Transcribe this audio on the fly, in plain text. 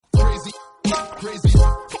We're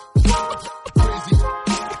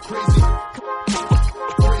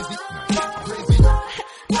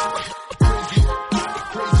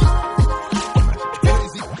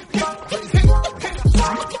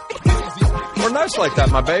nice like that,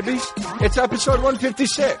 my babies. It's episode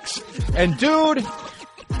 156. And, dude,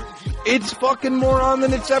 it's fucking more on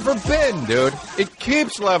than it's ever been, dude. It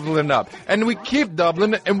keeps leveling up. And we keep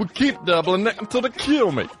doubling it, and we keep doubling it until they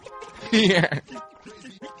kill me. Yeah.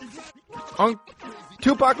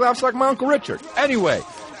 Tupac laughs like my Uncle Richard. Anyway,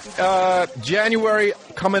 January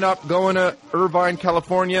coming up, going to Irvine,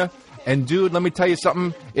 California. And, dude, let me tell you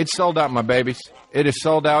something. It's sold out, my babies. It is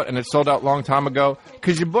sold out, and it sold out a long time ago.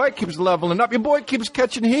 Because your boy keeps leveling up. Your boy keeps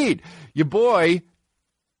catching heat. Your boy...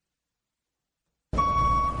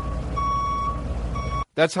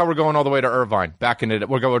 That's how we're going all the way to Irvine. Back into it.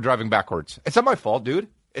 We're driving backwards. It's not my fault, dude.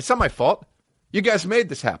 It's not my fault. You guys made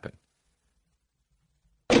this happen.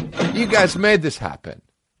 You guys made this happen.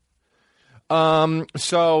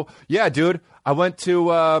 So, yeah, dude. I went to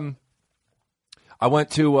what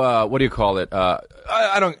do you call it?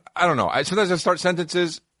 I don't know. Sometimes I start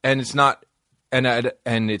sentences and it's not, and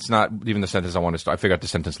it's not even the sentence I want to start. I figure out the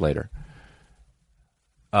sentence later.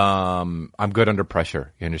 I'm good under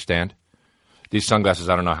pressure. You understand? These sunglasses,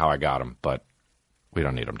 I don't know how I got them, but we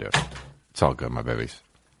don't need them, dude. It's all good, my babies.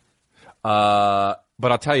 But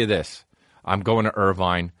I'll tell you this. I'm going to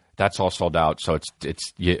Irvine. That's all sold out. So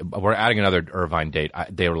we're adding another Irvine date.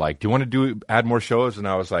 They were like, do you want to add more shows? And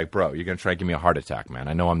I was like, bro, you're going to try and give me a heart attack, man.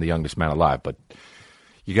 I know I'm the youngest man alive, but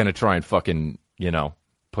you're going to try and fucking,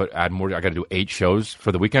 add more. I got to do 8 shows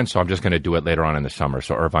for the weekend, so I'm just going to do it later on in the summer.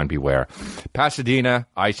 So Irvine, beware. Pasadena,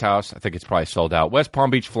 Ice House, I think it's probably sold out. West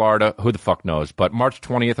Palm Beach, Florida, who the fuck knows? But March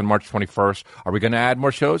 20th and March 21st, are we going to add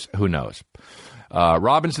more shows? Who knows?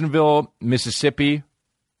 Robinsonville, Mississippi.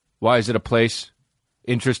 Why is it a place?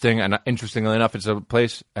 Interesting, and interestingly enough, it's a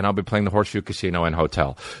place, and I'll be playing the Horseshoe Casino and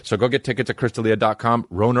Hotel. So go get tickets at crystalia.com.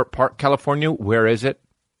 Rohnert Park, California, where is it?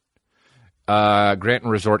 Grant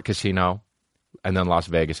and Resort Casino. And then Las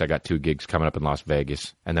Vegas, I got 2 gigs coming up in Las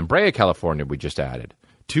Vegas. And then Brea, California, we just added.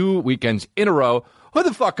 2 weekends in a row. Who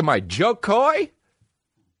the fuck am I, Joe Coy?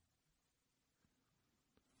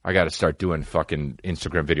 I got to start doing fucking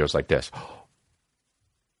Instagram videos like this.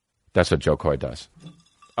 That's what Joe Coy does.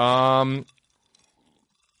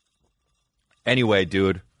 Anyway,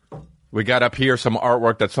 dude, we got up here some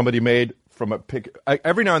artwork that somebody made from a pic.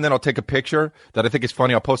 Every now and then I'll take a picture that I think is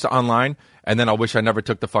funny. I'll post it online, and then I'll wish I never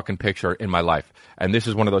took the fucking picture in my life. And this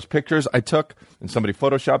is one of those pictures I took, and somebody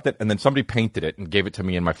photoshopped it, and then somebody painted it and gave it to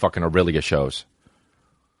me in my fucking Aurelia shows.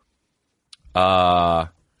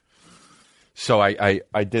 So I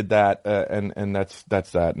did that, and that's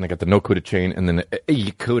that. And I got the no Cuda chain, and then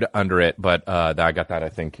a Cuda under it. But I got that, I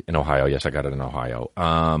think, in Ohio. Yes, I got it in Ohio.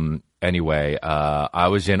 Anyway, I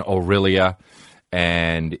was in Aurelia,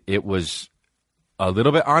 and it was a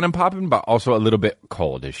little bit on and popping, but also a little bit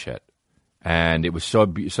cold as shit. And it was so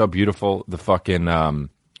beautiful. The fucking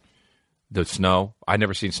the snow. I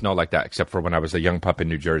never seen snow like that except for when I was a young pup in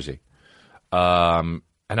New Jersey.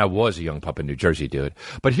 And I was a young pup in New Jersey, dude.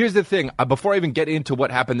 But here's the thing. Before I even get into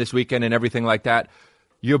what happened this weekend and everything like that,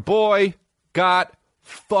 your boy got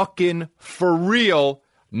fucking for real.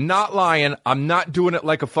 Not lying. I'm not doing it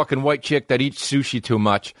like a fucking white chick that eats sushi too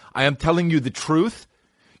much. I am telling you the truth.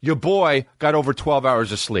 Your boy got over 12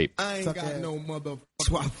 hours of sleep. I ain't got no motherfucker.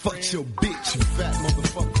 So I fucked your bitch, you fat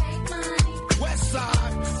motherfucker. West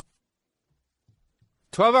side.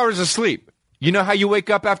 12 hours of sleep. You know how you wake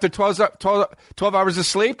up after 12 hours of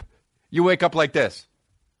sleep? You wake up like this.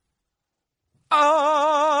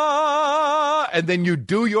 And then you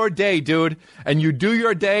do your day, dude. And you do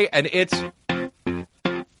your day, and it's...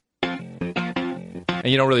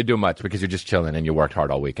 And you don't really do much because you're just chilling and you worked hard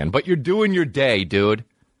all weekend. But you're doing your day, dude.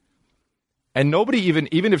 And nobody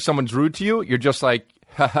even if someone's rude to you, you're just like,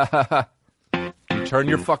 ha, ha, ha, ha. You turn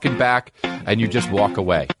your fucking back and you just walk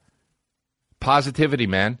away. Positivity,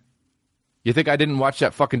 man. You think I didn't watch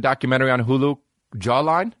that fucking documentary on Hulu,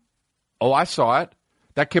 Jawline? Oh, I saw it.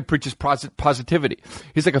 That kid preaches positivity.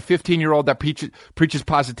 He's like a 15-year-old that preaches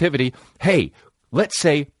positivity. Hey, let's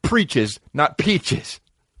say preaches, not peaches.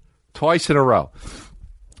 Twice in a row.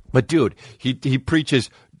 But, dude, he preaches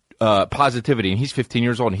positivity, and he's 15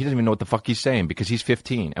 years old, and he doesn't even know what the fuck he's saying because he's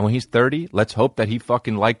 15. And when he's 30, let's hope that he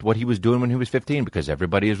fucking liked what he was doing when he was 15 because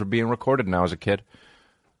everybody is being recorded now as a kid.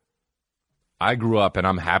 I grew up, and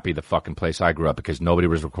I'm happy the fucking place I grew up because nobody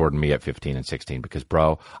was recording me at 15 and 16 because,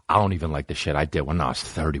 bro, I don't even like the shit I did when I was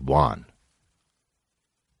 31.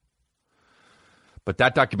 But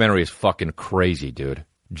that documentary is fucking crazy, dude.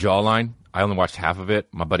 Jawline, I only watched half of it.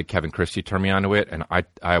 My buddy Kevin Christie turned me onto it, and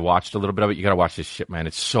I watched a little bit of it. You got to watch this shit, man.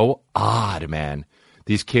 It's so odd, man.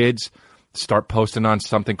 These kids start posting on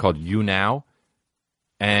something called You Now,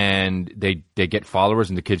 and they get followers,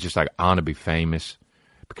 and the kid's just like, I want to be famous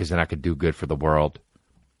because then I could do good for the world.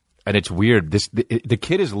 And it's weird. The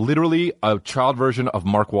kid is literally a child version of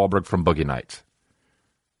Mark Wahlberg from Boogie Nights.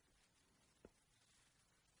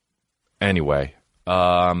 Anyway,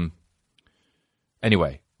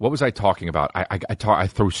 what was I talking about? I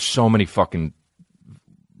threw so many fucking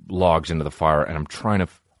logs into the fire, and I'm trying to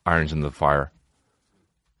irons into the fire.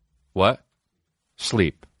 What?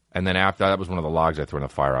 Sleep. And then after that was one of the logs I threw in the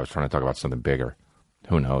fire. I was trying to talk about something bigger.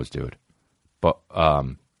 Who knows, dude? But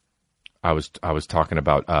I was talking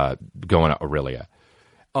about going to Aurelia.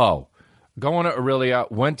 Oh, going to Aurelia,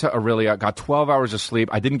 went to Aurelia, got 12 hours of sleep.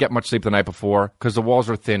 I didn't get much sleep the night before because the walls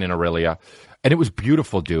are thin in Aurelia. And it was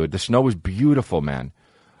beautiful, dude. The snow was beautiful, man.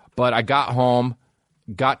 But I got home,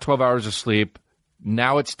 got 12 hours of sleep.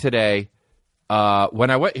 Now it's today.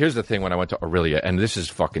 Here's the thing when I went to Aurelia, and this is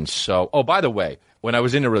fucking so. Oh, by the way, when I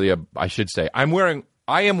was in Aurelia, I should say,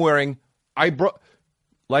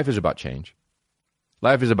 life is about change.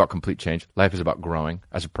 Life is about complete change. Life is about growing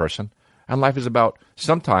as a person. And life is about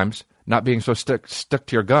sometimes not being so stuck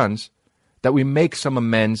to your guns that we make some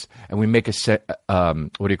amends and we make exceptions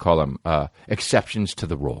to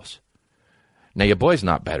the rules. Now, your boy's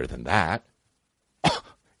not better than that.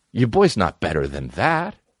 Your boy's not better than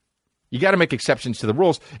that. You got to make exceptions to the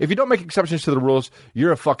rules. If you don't make exceptions to the rules,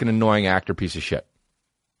 you're a fucking annoying actor piece of shit.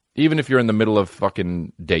 Even if you're in the middle of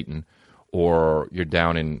fucking Dayton or you're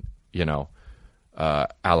down in,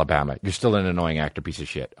 Alabama, you're still an annoying actor piece of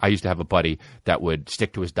shit. I used to have a buddy that would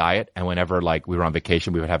stick to his diet, and whenever we were on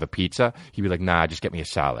vacation, we would have a pizza. He'd be like, nah, just get me a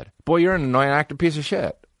salad. Boy, you're an annoying actor piece of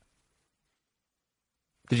shit.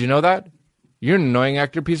 Did you know that? You're an annoying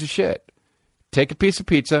actor piece of shit. Take a piece of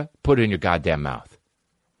pizza, put it in your goddamn mouth.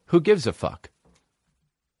 Who gives a fuck?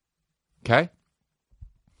 Okay?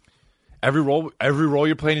 Every role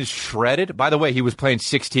you're playing is shredded. By the way, he was playing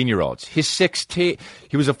 16-year-olds. He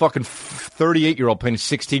was a fucking 38-year-old playing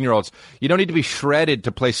 16-year-olds. You don't need to be shredded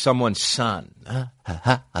to play someone's son.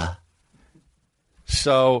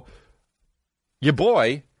 So, your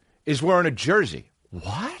boy is wearing a jersey.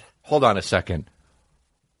 What? Hold on a second.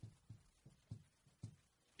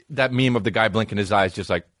 That meme of the guy blinking his eyes just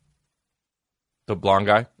like the blonde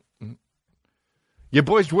guy. Your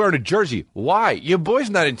boy's wearing a jersey. Why? Your boy's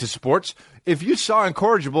not into sports. If you saw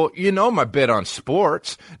Incorrigible, you know my bet on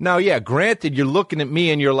sports. Now, yeah, granted, you're looking at me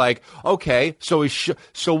and you're like, okay, so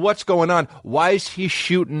so what's going on? Why is he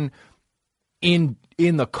shooting in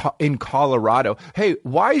Colorado? Hey,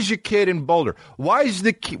 why is your kid in Boulder? Why is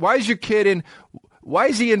he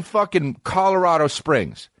in fucking Colorado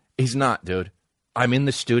Springs? He's not, dude. I'm in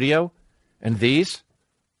the studio, and these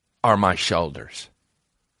are my shoulders.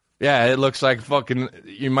 Yeah, it looks like fucking.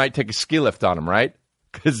 You might take a ski lift on them, right?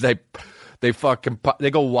 Because they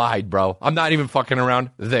go wide, bro. I'm not even fucking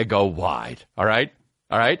around. They go wide. All right,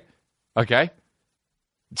 okay.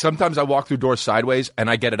 Sometimes I walk through doors sideways, and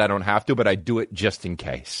I get it. I don't have to, but I do it just in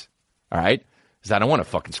case. All right, because I don't want to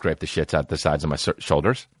fucking scrape the shits out the sides of my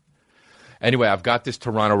shoulders. Anyway, I've got this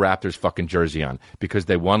Toronto Raptors fucking jersey on because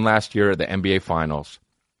they won last year at the NBA Finals.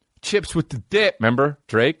 Chips with the dip, remember,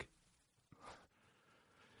 Drake?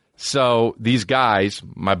 So these guys,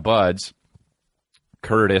 my buds,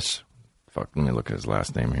 Curtis, let me look at his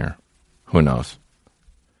last name here. Who knows?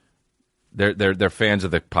 They're fans of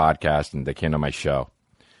the podcast and they came to my show.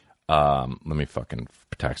 Let me fucking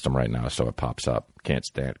text them right now so it pops up. Can't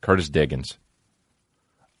stand Curtis Diggins.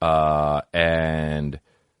 And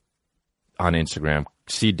on Instagram,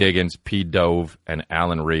 C Diggins, P Dove, and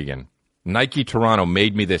Alan Regan. Nike Toronto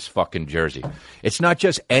made me this fucking jersey. It's not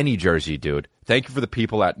just any jersey, dude. Thank you for the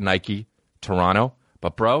people at Nike Toronto.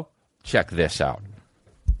 But, bro, check this out.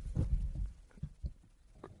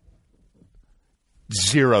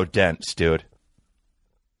 0 dents, dude.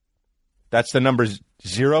 That's the number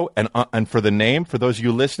 0. And for the name, for those of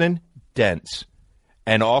you listening, dents.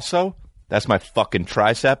 And also, that's my fucking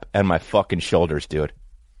tricep and my fucking shoulders, dude.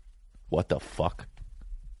 What the fuck?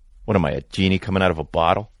 What am I, a genie coming out of a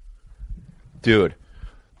bottle? Dude,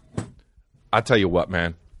 I'll tell you what,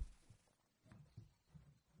 man.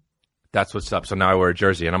 That's what's up. So now I wear a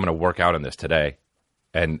jersey, and I'm going to work out in this today.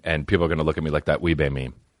 And people are going to look at me like that Weebay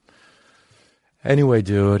meme. Anyway,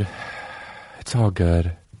 dude, it's all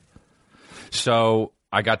good. So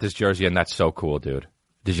I got this jersey, and that's so cool, dude.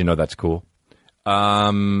 Did you know that's cool?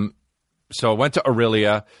 So I went to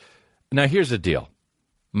Aurelia. Now, here's the deal.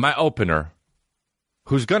 My opener,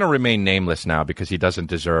 who's going to remain nameless now because he doesn't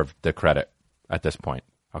deserve the credit at this point,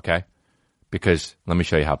 okay? because let me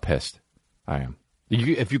show you how pissed I am.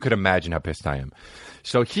 If you could imagine how pissed I am.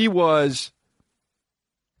 So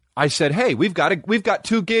I said, hey, we've got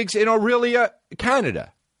 2 gigs in Orillia,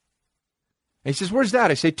 Canada. And he says, where's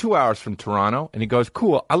that? I say, 2 hours from Toronto. And he goes,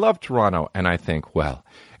 cool, I love Toronto. And I think, well,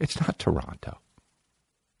 it's not Toronto.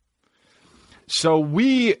 So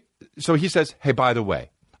he says, hey, by the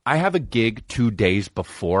way, I have a gig 2 days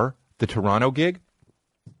before the Toronto gig.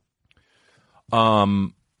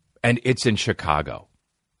 And it's in Chicago.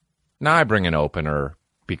 Now I bring an opener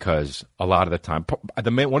because a lot of the time,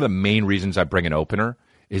 one of the main reasons I bring an opener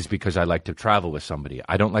is because I like to travel with somebody.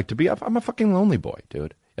 I don't like to be, I'm a fucking lonely boy,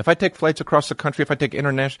 dude. If I take flights across the country, if I take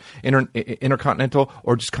intercontinental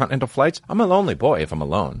or just continental flights, I'm a lonely boy if I'm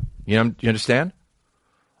alone. You understand?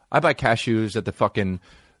 I buy cashews at the fucking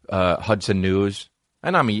Hudson News,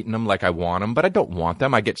 and I'm eating them like I want them, but I don't want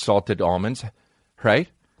them. I get salted almonds, right?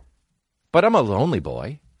 But I'm a lonely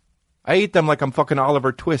boy. I eat them like I'm fucking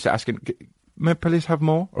Oliver Twist asking, may I please have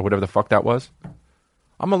more? Or whatever the fuck that was.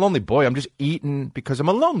 I'm a lonely boy. I'm just eating because I'm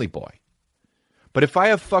a lonely boy. But if I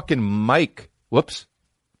have fucking Mike,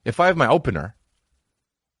 if I have my opener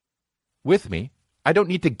with me, I don't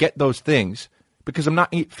need to get those things because I'm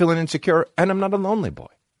not feeling insecure and I'm not a lonely boy.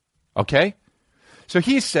 Okay? So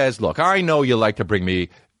he says, look, I know you like to bring me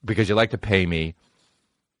because you like to pay me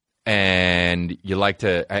and you like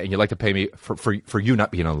to pay me for you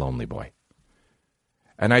not being a lonely boy.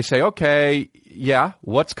 And I say, okay, yeah,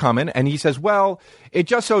 what's coming? And he says, well, it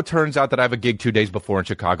just so turns out that I have a gig 2 days before in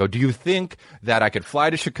Chicago. Do you think that I could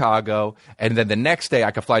fly to Chicago and then the next day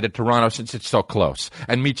I could fly to Toronto since it's so close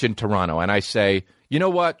and meet you in Toronto? And I say, you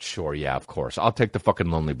know what? Sure, yeah, of course. I'll take the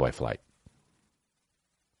fucking Lonely Boy flight.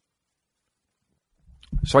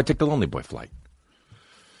 So I take the Lonely Boy flight.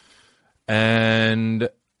 And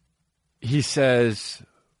he says,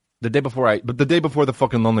 the day before the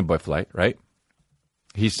fucking Lonely Boy flight, right?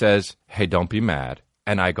 He says, hey, don't be mad.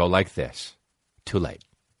 And I go like this. Too late.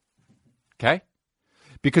 Okay?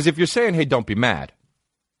 Because if you're saying, hey, don't be mad,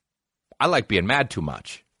 I like being mad too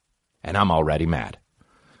much. And I'm already mad.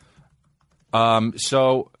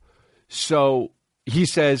 So he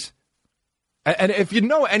says, and if you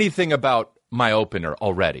know anything about my opener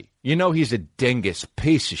already, you know he's a dingus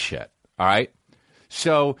piece of shit. All right?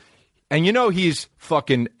 So... And you know he's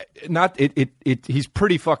fucking not he's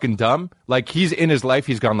pretty fucking dumb. Like he's in his life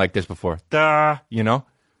he's gone like this before. Duh, you know?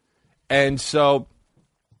 And so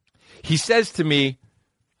he says to me,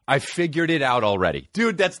 I figured it out already.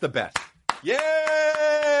 Dude, that's the best.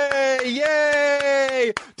 Yay!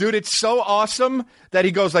 Yay! Dude, it's so awesome that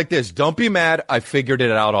he goes like this. Don't be mad, I figured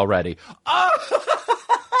it out already. Oh!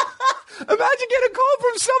 Imagine getting a call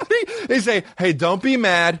from somebody. They say, hey, don't be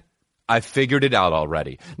mad. I figured it out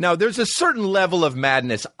already. Now, there's a certain level of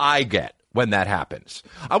madness I get when that happens.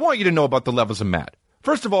 I want you to know about the levels of mad.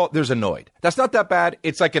 First of all, there's annoyed. That's not that bad.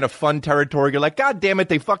 It's like in a fun territory. You're like, God damn it,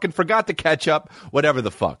 they fucking forgot to catch up, whatever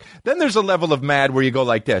the fuck. Then there's a level of mad where you go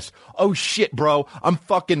like this. Oh shit, bro, I'm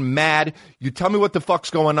fucking mad. You tell me what the fuck's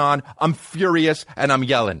going on. I'm furious and I'm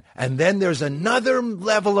yelling. And then there's another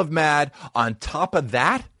level of mad on top of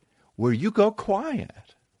that where you go quiet.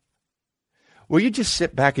 Where you just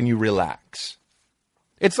sit back and you relax.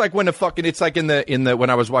 It's like when it's like in the when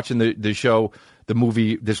I was watching the show, the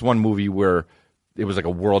movie, this one movie where it was like a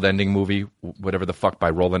world-ending movie, whatever the fuck, by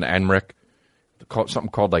Roland Emmerich, something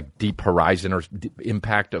called like Deep Horizon or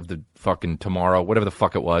Impact of the fucking Tomorrow, whatever the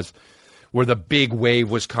fuck it was, where the big wave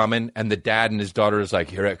was coming and the dad and his daughter is like,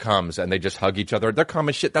 here it comes, and they just hug each other. They're calm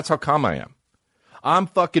as shit. That's how calm I am. I'm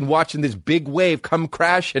fucking watching this big wave come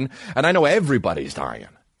crashing, and I know everybody's dying.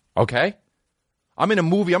 Okay? I'm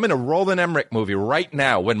in a Roland Emmerich movie right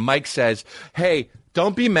now when Mike says, hey,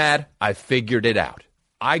 don't be mad, I figured it out.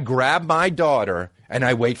 I grab my daughter and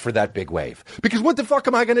I wait for that big wave. Because what the fuck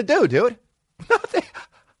am I going to do, dude? Nothing.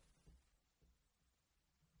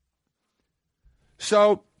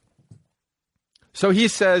 So he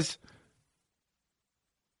says,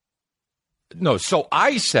 no, so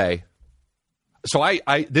I say,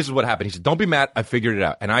 this is what happened. He said, don't be mad, I figured it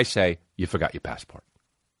out. And I say, you forgot your passport.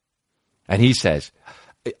 And he says,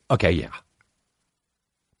 okay, yeah.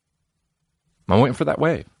 I'm waiting for that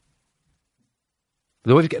wave.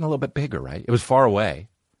 The wave's getting a little bit bigger, right? It was far away.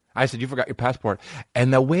 I said, you forgot your passport.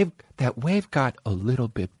 And that wave got a little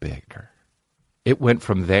bit bigger. It went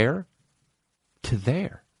from there to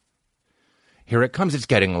there. Here it comes. It's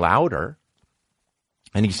getting louder.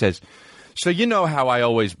 And he says, so you know how I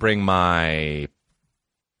always bring my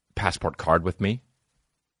passport card with me?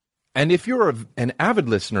 And if you're an avid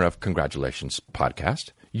listener of Congratulations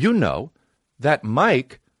Podcast, you know that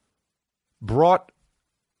Mike brought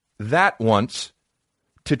that once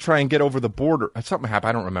to try and get over the border. Something happened.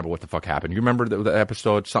 I don't remember what the fuck happened. You remember the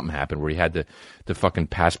episode? Something happened where he had the fucking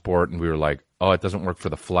passport, and we were like, oh, it doesn't work for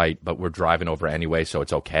the flight, but we're driving over anyway, so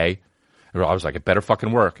it's okay. And I was like, it better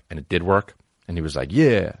fucking work. And it did work. And he was like,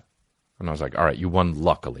 yeah. And I was like, all right, you won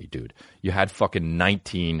luckily, dude. You had fucking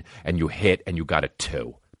 19, and you hit, and you got a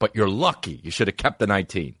 2. But you're lucky. You should have kept the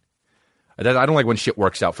 19. I don't like when shit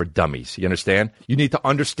works out for dummies. You understand? You need to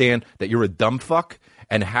understand that you're a dumb fuck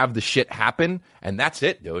and have the shit happen, and that's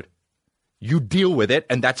it, dude. You deal with it,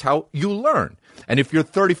 and that's how you learn. And if you're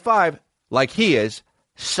 35, like he is,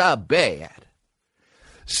 so bad.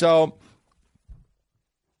 So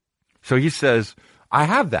he says, I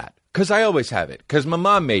have that, because I always have it, because my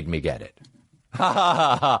mom made me get it. Ha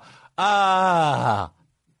ha ha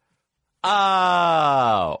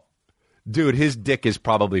ha. Oh. Dude, his dick is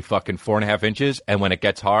probably fucking 4.5 inches, and when it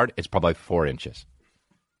gets hard, it's probably 4 inches.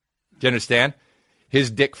 Do you understand?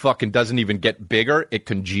 His dick fucking doesn't even get bigger. It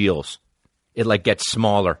congeals. It like gets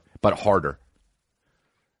smaller, but harder.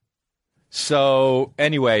 So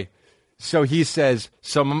anyway, so he says,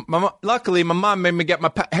 luckily my mom made me get my,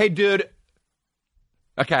 hey dude.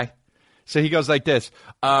 Okay. So he goes like this.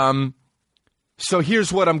 So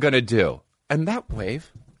here's what I'm going to do. And that wave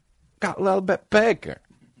got a little bit bigger.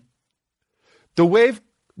 The wave,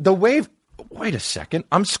 wait a second.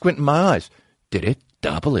 I'm squinting my eyes. Did it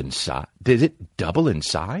double in size? Did it double in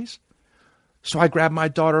size? So I grab my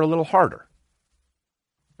daughter a little harder.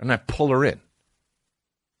 And I pull her in.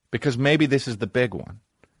 Because maybe this is the big one.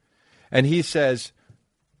 And he says,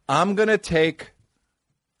 I'm going to take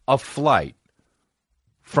a flight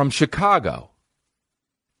from Chicago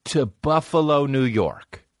to Buffalo, New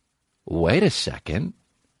York. Wait a second.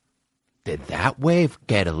 Did that wave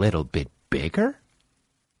get a little bit bigger?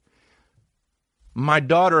 My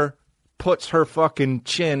daughter puts her fucking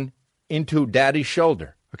chin into daddy's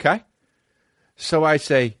shoulder, okay? So I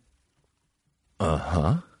say,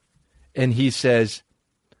 uh-huh. And he says,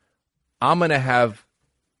 I'm going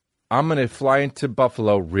to fly into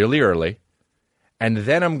Buffalo really early, and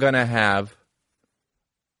then I'm going to have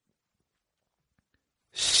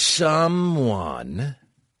someone.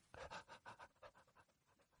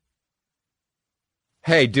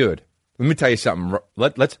 Hey, dude, let me tell you something.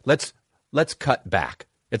 Let's cut back.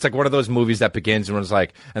 It's like one of those movies that begins and it's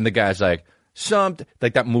like, and the guy's like,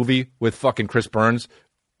 like that movie with fucking Chris Burns.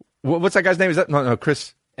 What's that guy's name? Is that no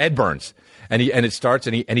Ed Burns? And it starts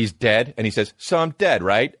and he's dead and he says, so I'm dead,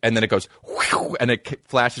 right? And then it goes, whew, and it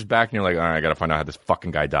flashes back and you're like, all right, I got to find out how this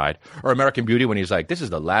fucking guy died. Or American Beauty when he's like, this is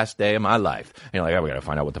the last day of my life. And you're like, oh, we got to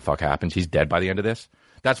find out what the fuck happens. He's dead by the end of this.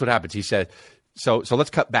 That's what happens. He said, so let's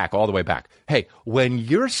cut back all the way back. Hey, when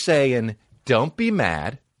you're saying, don't be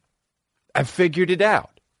mad, I figured it out.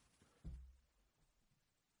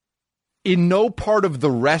 In no part of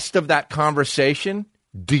the rest of that conversation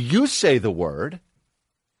do you say the word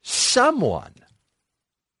someone.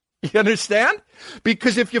 You understand?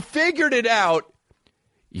 Because if you figured it out,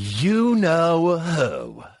 you know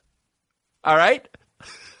who. All right?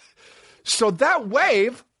 So that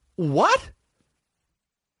wave, what?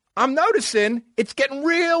 I'm noticing it's getting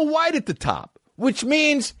real white at the top, which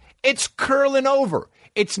means it's curling over.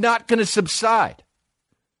 It's not going to subside.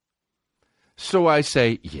 So I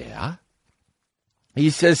say, yeah. He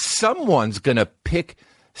says, someone's going to pick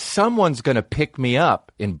me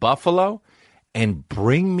up in Buffalo and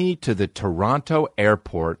bring me to the Toronto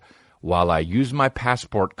airport while I use my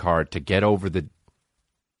passport card to get over the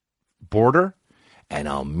border, and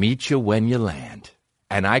I'll meet you when you land.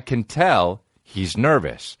 And I can tell he's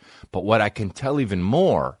nervous. But what I can tell even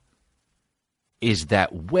more is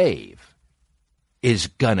that wave is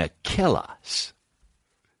going to kill us.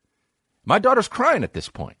 My daughter's crying at this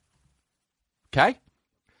point. Okay?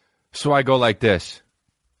 So I go like this.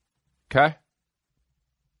 Okay?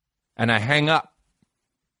 And I hang up.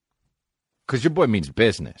 Because your boy means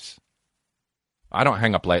business. I don't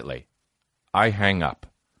hang up lightly. I hang up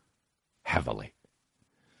heavily.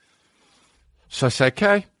 So I say,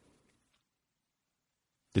 okay.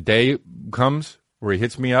 The day comes where he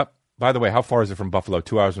hits me up. By the way, how far is it from Buffalo?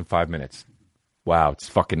 2 hours and 5 minutes. Wow, it's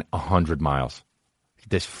fucking 100 miles.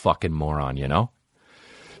 This fucking moron, you know?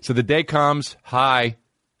 So the day comes, hi,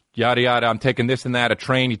 yada, yada, I'm taking this and that, a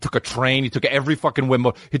train. He took a train. He took every fucking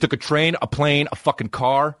windmill. He took a train, a plane, a fucking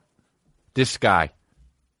car. This guy.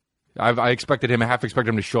 I half expected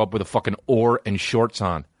him to show up with a fucking oar and shorts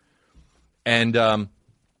on. And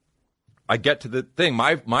I get to the thing.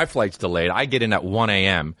 My flight's delayed. I get in at 1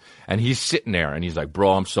 a.m. and he's sitting there and he's like,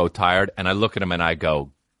 bro, I'm so tired. And I look at him and I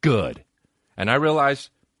go, good. And I realize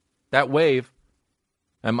that wave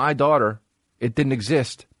and my daughter, it didn't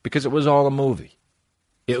exist because it was all a movie.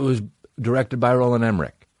 It was directed by Roland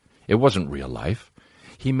Emmerich. It wasn't real life.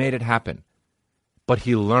 He made it happen. But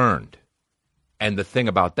he learned. And the thing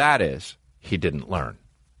about that is, he didn't learn.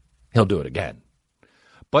 He'll do it again.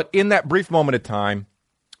 But in that brief moment of time,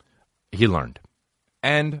 he learned.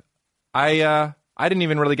 And I didn't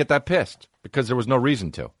even really get that pissed because there was no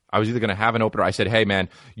reason to. I was either going to have an opener. I said, hey, man,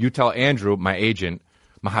 you tell Andrew, my agent,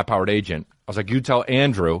 my high-powered agent. I was like, you tell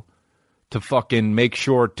Andrew to fucking make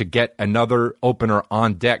sure to get another opener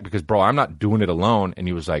on deck because, bro, I'm not doing it alone. And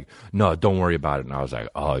he was like, no, don't worry about it. And I was like,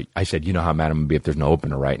 oh, I said, you know how mad I'm going to be if there's no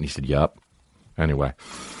opener, right? And he said, yup. Anyway.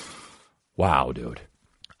 Wow, dude.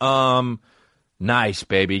 Nice,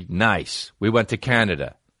 baby. Nice. We went to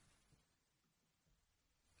Canada.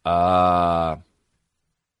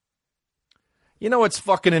 You know what's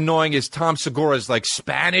fucking annoying is Tom Segura's like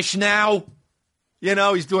Spanish now. You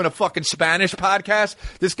know, he's doing a fucking Spanish podcast.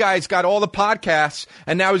 This guy's got all the podcasts,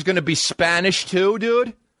 and now he's going to be Spanish too,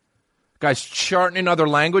 dude. Guy's charting in other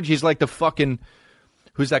language. He's like the fucking...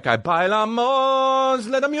 Who's that guy? Bailamos,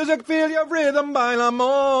 let the music feel your rhythm,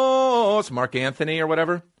 bailamos. Mark Anthony or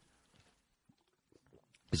whatever.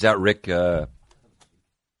 Is that Rick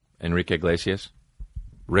Enrique Iglesias?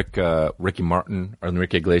 Ricky Martin or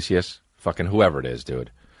Enrique Iglesias? Fucking whoever it is,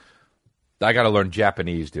 dude. I got to learn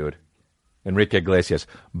Japanese, dude. Enrique Iglesias.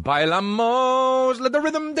 Bailamos, let the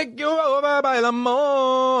rhythm take you over,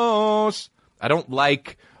 bailamos. I don't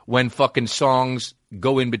like when fucking songs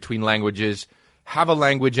go in between languages. Have a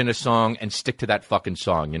language in a song and stick to that fucking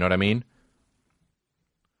song. You know what I mean?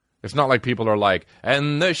 It's not like people are like,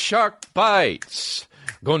 and the shark bites.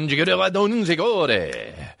 Ha.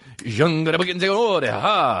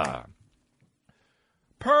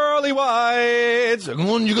 Pearly whites.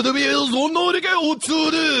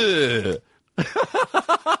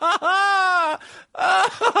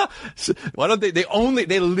 Why don't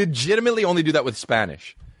they legitimately only do that with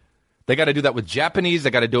Spanish. They got to do that with Japanese. They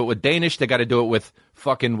got to do it with Danish. They got to do it with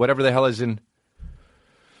fucking whatever the hell is in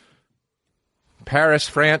Paris,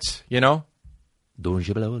 France, you know? They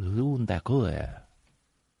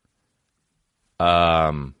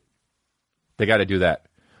got to do that.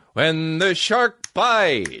 When the shark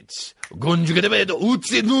bites.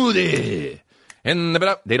 And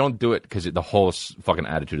they don't do it because the whole fucking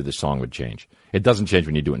attitude of the song would change. It doesn't change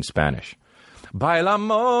when you do it in Spanish.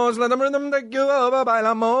 Bailamos, let the rhythm take you over,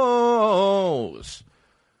 bailamos.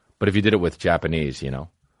 But if you did it with Japanese, you know.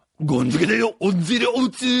 Let the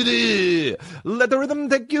rhythm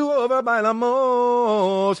take you over,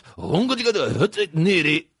 bailamos.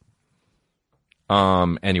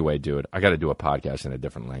 Anyway, dude, I got to do a podcast in a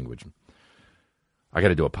different language.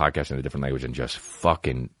 And just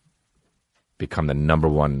fucking become the number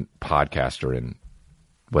one podcaster in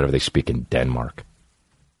whatever they speak in Denmark.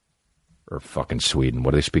 Or fucking Sweden.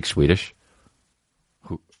 What do they speak Swedish?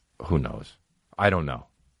 Who knows? I don't know.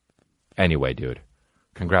 Anyway, dude.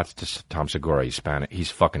 Congrats to Tom Segura. He's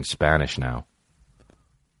fucking Spanish now.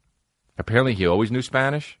 Apparently he always knew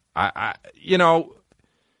Spanish. You know,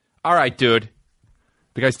 all right, dude.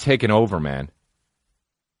 The guy's taking over, man.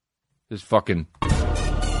 This fucking...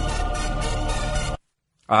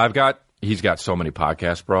 He's got so many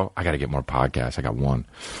podcasts, bro. I got to get more podcasts. I got one.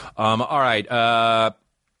 All right.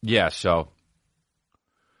 Yeah, so...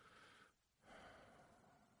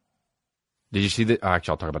 Did you see that?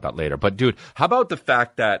 Actually, I'll talk about that later. But, dude, how about the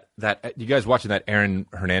fact that you guys watching that Aaron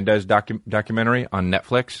Hernandez documentary on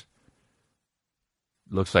Netflix?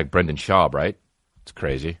 Looks like Brendan Schaub, right? It's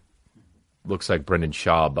crazy. Looks like Brendan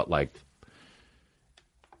Schaub, but like...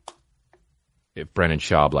 If Brendan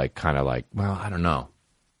Schaub, like, kind of like... Well, I don't know.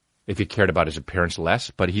 If he cared about his appearance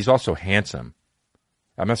less, but he's also handsome.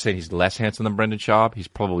 I'm not saying he's less handsome than Brendan Schaub. He's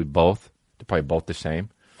probably both. They're probably both the same.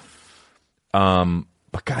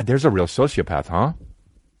 But, God, there's a real sociopath, huh?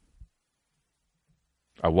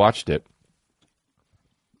 I watched it.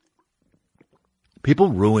 People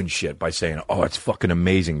ruin shit by saying, oh, it's fucking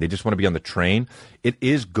amazing. They just want to be on the train. It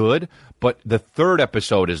is good, but the third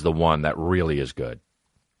episode is the one that really is good.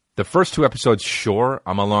 The first two episodes, sure,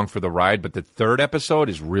 I'm along for the ride, but the third episode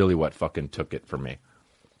is really what fucking took it for me.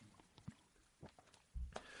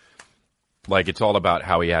 Like, it's all about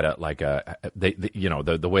how he had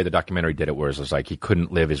the way the documentary did it, where it was like he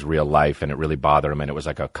couldn't live his real life, and it really bothered him, and it was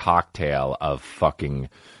like a cocktail of fucking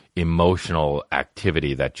emotional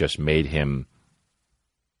activity that just made him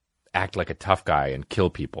act like a tough guy and kill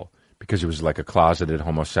people, because he was like a closeted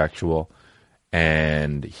homosexual,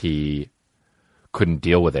 and he couldn't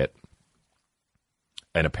deal with it.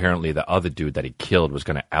 And apparently the other dude that he killed was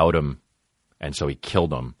going to out him, and so he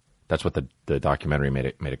killed him. That's what the documentary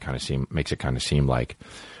makes it kind of seem like,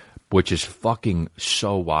 which is fucking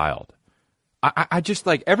so wild. I just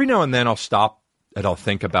like every now and then I'll stop and I'll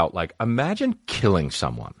think about like, imagine killing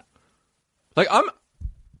someone. Like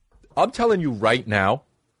I'm telling you right now.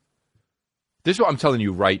 This is what I'm telling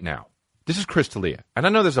you right now. This is Chris D'Elia. And I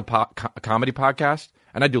know there's a comedy podcast,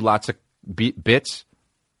 and I do lots of bits.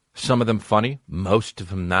 Some of them funny, most of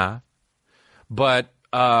them not. But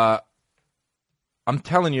I'm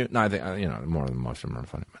telling you, no, I think, more than most of them are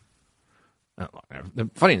funny. The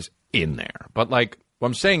funny is in there. But like, what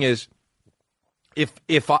I'm saying is, if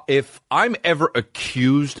I'm ever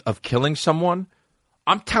accused of killing someone,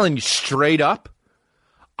 I'm telling you straight up,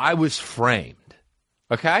 I was framed.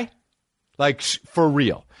 Okay? Like, for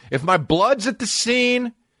real. If my blood's at the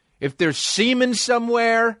scene, if there's semen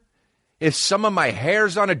somewhere, if some of my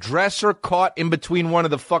hair's on a dresser caught in between one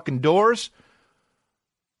of the fucking doors,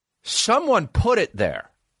 someone put it there.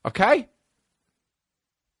 Okay?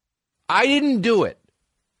 I didn't do it.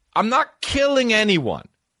 I'm not killing anyone.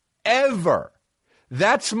 Ever.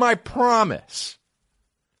 That's my promise.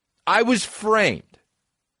 I was framed.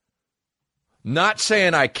 Not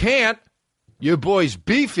saying I can't. Your boy's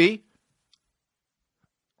beefy.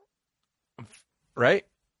 Right?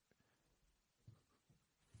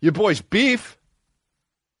 Your boy's beef.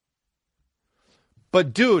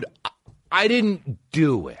 But, dude, I didn't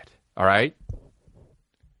do it. All right?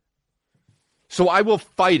 So I will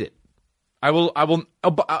fight it. I will.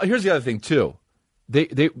 Here's the other thing, too.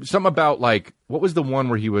 Something about, like, what was the one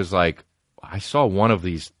where he was like, I saw one of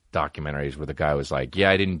these documentaries where the guy was like, yeah,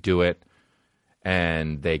 I didn't do it.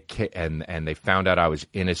 And they found out I was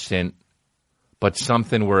innocent. But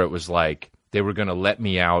something where it was like, they were going to let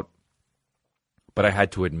me out, but I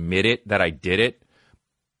had to admit it, that I did it.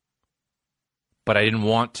 But I didn't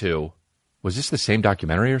want to. Was this the same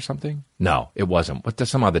documentary or something? No, it wasn't. What's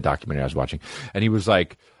some other documentary I was watching? And he was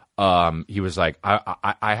like, I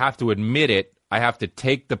have to admit it. I have to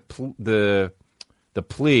take the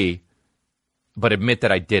plea, but admit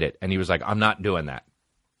that I did it. And he was like, I'm not doing that.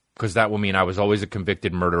 Because that will mean I was always a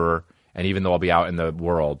convicted murderer. And even though I'll be out in the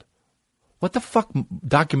world. What the fuck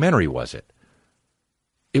documentary was it?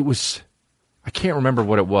 It was, I can't remember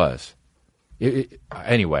what it was.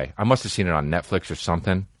 Anyway, I must have seen it on Netflix or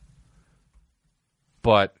something.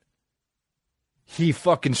 But he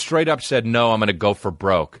fucking straight up said, no, I'm going to go for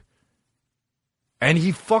broke. And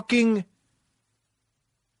he fucking,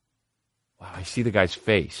 wow, I see the guy's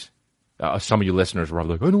face. Some of you listeners were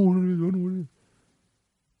like, I don't want it. I don't want it.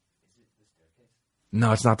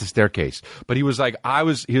 No, it's not the staircase. But he was like,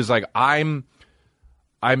 I'm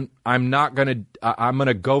not going to, I'm going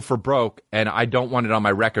to go for broke and I don't want it on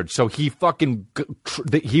my record. So he fucking,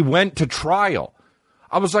 he went to trial.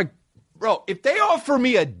 I was like, bro, if they offer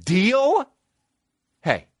me a deal,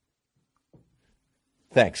 hey,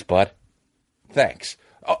 thanks, bud. Thanks.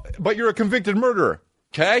 Oh, but you're a convicted murderer,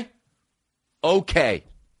 okay? Okay.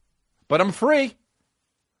 But I'm free.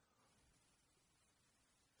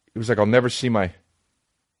 He was like, I'll never see my...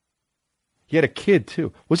 He had a kid,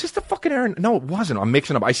 too. Was this the fucking Aaron? No, it wasn't. I'm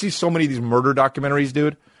mixing up. I see so many of these murder documentaries,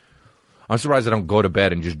 dude. I'm surprised I don't go to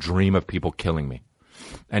bed and just dream of people killing me.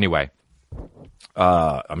 Anyway,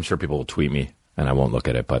 I'm sure people will tweet me, and I won't look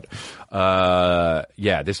at it. But,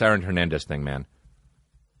 yeah, this Aaron Hernandez thing, man.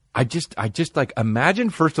 I just like, imagine,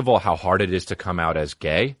 first of all, how hard it is to come out as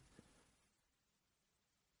gay.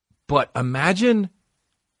 But imagine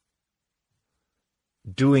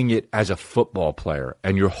doing it as a football player,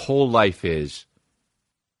 and your whole life is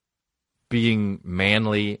being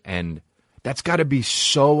manly, and that's got to be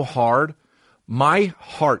so hard. My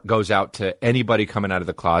heart goes out to anybody coming out of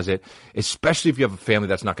the closet, especially if you have a family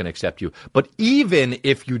that's not going to accept you. But even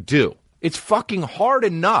if you do, it's fucking hard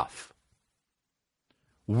enough.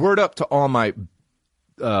 Word up to all my,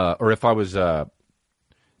 or if I was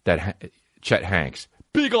Chet Hanks,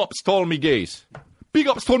 big ups to all me gays. Big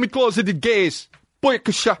ups to all me closeted gays.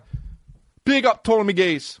 Boykasha. Big up to all me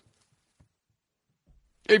gays.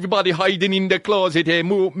 Everybody hiding in the closet here.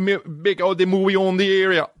 Big out the movie on the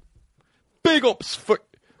area. Big ups for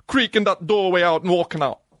creaking that doorway out and walking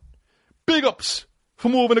out. Big ups for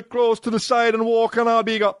moving across to the side and walking out.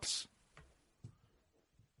 Big ups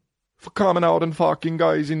for coming out and fucking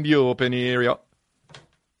guys in the open area.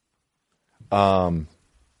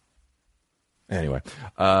 Anyway,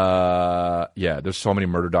 yeah, there's so many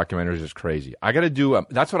murder documentaries. It's crazy. I got to do,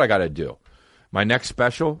 that's what I got to do. My next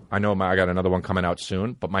special, I know I got another one coming out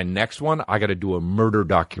soon, but my next one, I got to do a murder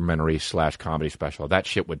documentary / comedy special. That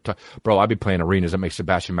shit would, bro, I'd be playing arenas that make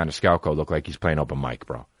Sebastian Maniscalco look like he's playing open mic,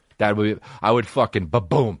 bro. That would, I would fucking,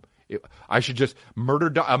 ba-boom. I should just,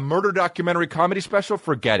 a murder documentary comedy special,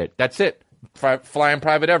 forget it. That's it. Flying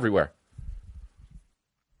private everywhere.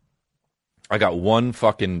 I got one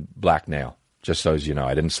fucking black nail. Just so as you know,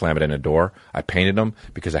 I didn't slam it in a door. I painted them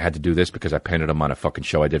because I had to do this because I painted them on a fucking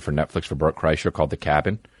show I did for Netflix for Burt Kreischer called The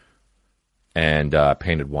Cabin. And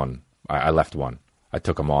painted one. I left one. I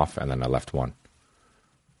took them off and then I left one.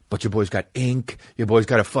 But your boy's got ink. Your boy's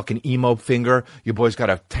got a fucking emo finger. Your boy's got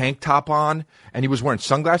a tank top on. And he was wearing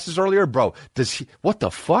sunglasses earlier. Bro, what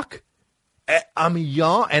the fuck? I'm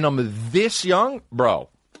young and I'm this young? Bro.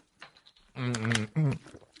 And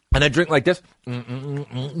I drink like this.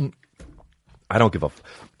 I don't give a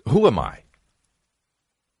who am I?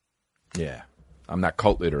 Yeah. I'm that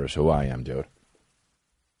cult leader is who I am, dude.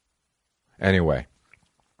 Anyway.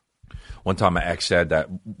 One time my ex said that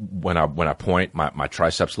when I point, my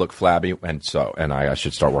triceps look flabby, and I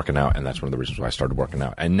should start working out, and that's one of the reasons why I started working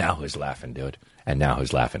out. And now he's laughing, dude. And now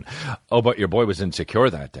he's laughing. Oh, but your boy was insecure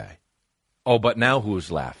that day. Oh, but now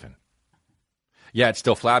who's laughing? Yeah, it's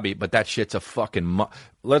still flabby, but that shit's a fucking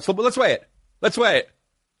let's weigh it. Let's weigh it.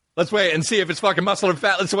 Let's weigh it and see if it's fucking muscle or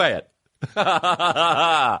fat. Let's weigh it.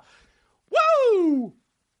 Woo!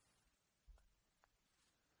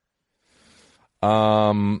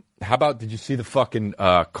 How about, did you see the fucking,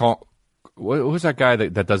 what was that guy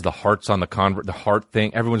that does the hearts on the heart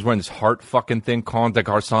thing? Everyone's wearing this heart fucking thing, Con de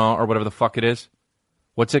Garçon or whatever the fuck it is.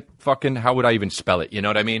 What's it fucking, how would I even spell it? You know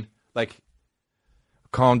what I mean? Like,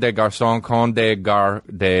 Con de Garçon,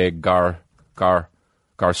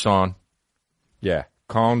 Garçon. Yeah.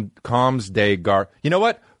 Combs de you know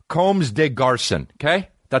what? Combs de Garçon, okay?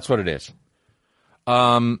 That's what it is.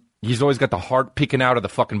 He's always got the heart peeking out of the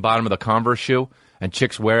fucking bottom of the Converse shoe, and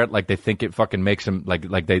chicks wear it like they think it fucking makes them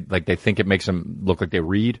like they think it makes them look like they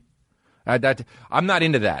read. I'm not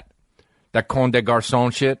into that. That Con de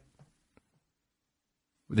Garçon shit.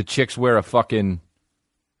 The chicks wear a fucking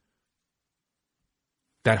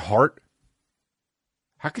that heart.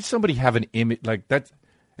 How could somebody have an image like that?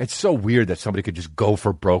 It's so weird that somebody could just go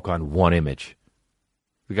for broke on one image.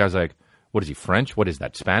 The guy's like, what is he, French? What is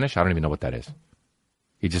that, Spanish? I don't even know what that is.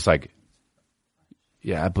 He just like,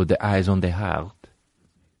 yeah, I put the eyes on the heart.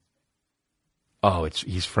 Oh,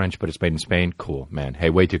 he's French, but it's made in Spain? Cool, man. Hey,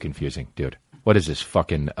 way too confusing, dude. What is this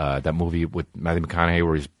fucking, that movie with Matthew McConaughey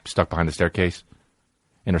where he's stuck behind the staircase?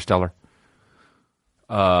 Interstellar?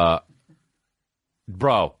 Bro,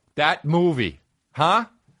 that movie, huh?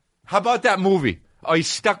 How about that movie? Oh, he's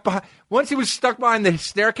stuck behind. Once he was stuck behind the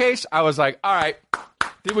staircase, I was like, all right,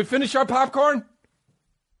 did we finish our popcorn?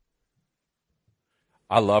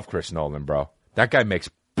 I love Chris Nolan, bro. That guy makes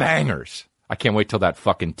bangers. I can't wait till that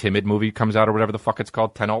fucking Timid movie comes out or whatever the fuck it's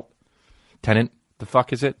called. Tenant? The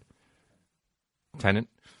fuck is it? Tenant?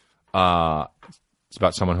 It's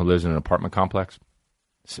about someone who lives in an apartment complex.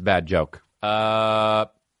 It's a bad joke.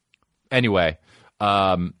 Anyway,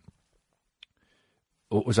 what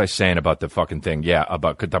was I saying about the fucking thing? Yeah,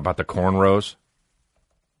 about the cornrows.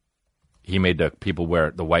 He made the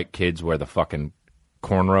white kids wear the fucking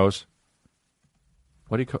cornrows.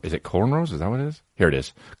 What do you call? Is it cornrows? Is that what it is? Here it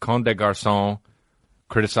is. Con de Garçon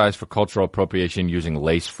criticized for cultural appropriation using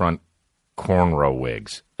lace front cornrow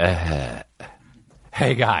wigs. Hey,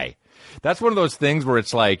 guy. That's one of those things where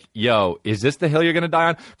it's like, yo, is this the hill you're going to die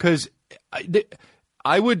on? Because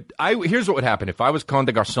here's what would happen. If I was Con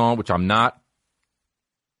de Garçon, which I'm not,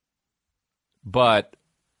 but,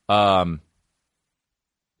 hey,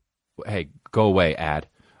 go away, ad.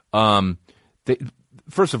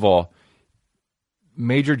 First of all,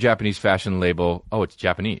 major Japanese fashion label. Oh, it's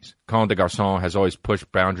Japanese. Con de Garçon has always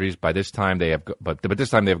pushed boundaries. By this time, but this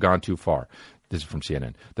time they have gone too far. This is from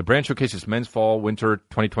CNN. The brand showcases men's fall/winter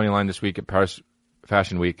 2020 line this week at Paris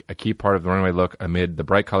Fashion Week. A key part of the runway look amid the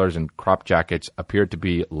bright colors and crop jackets appeared to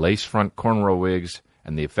be lace front cornrow wigs,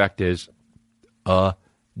 and the effect is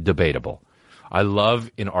debatable. I love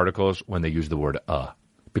in articles when they use the word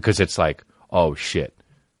because it's like, oh shit,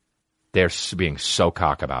 they're being so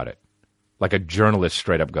cock about it. Like a journalist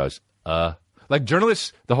straight up goes, Like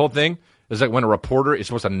journalists, the whole thing is like when a reporter is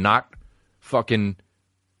supposed to not fucking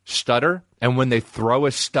stutter, and when they throw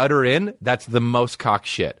a stutter in, that's the most cock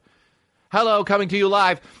shit. Hello, coming to you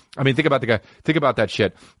live. I mean, think about that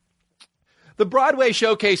shit. The Broadway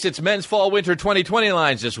showcased its men's fall/winter 2020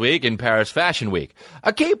 lines this week in Paris Fashion Week.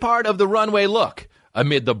 A key part of the runway look,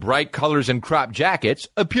 amid the bright colors and crop jackets,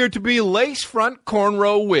 appeared to be lace front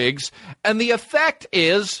cornrow wigs, and the effect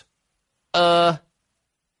is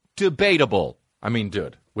debatable. I mean,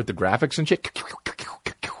 dude, with the graphics and shit,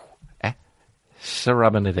 so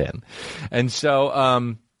rubbing it in. And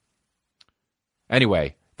so,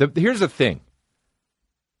 anyway, here's the thing.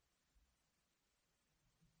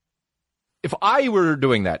 If I were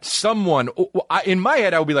doing that, in my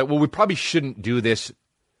head, I would be like, well, we probably shouldn't do this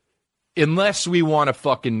unless we want to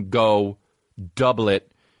fucking go double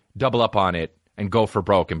it double up on it and go for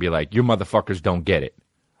broke and be like, you motherfuckers don't get it.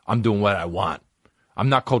 I'm doing what I want. I'm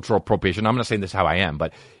not cultural appropriation. I'm not saying this is how I am,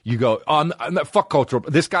 but you go, oh, I'm not, fuck cultural.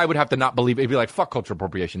 This guy would have to not believe it. He'd be like, fuck cultural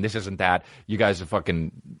appropriation. This isn't that. You guys are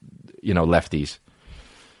fucking, lefties.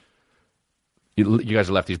 You guys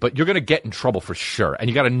are lefties. But you're going to get in trouble for sure. And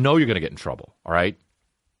you got to know you're going to get in trouble, all right?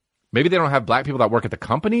 Maybe they don't have black people that work at the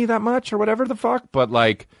company that much or whatever the fuck. But,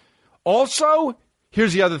 like, also,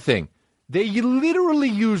 here's the other thing. They literally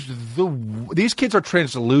use these kids are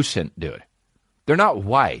translucent, dude. They're not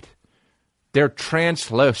white. They're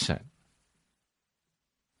translucent.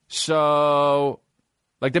 So,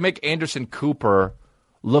 like, they make Anderson Cooper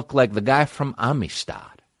look like the guy from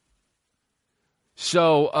Amistad.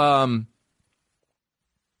 So,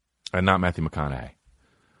 and not Matthew McConaughey.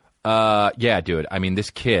 Yeah, dude. I mean,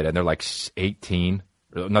 this kid, and they're like 18.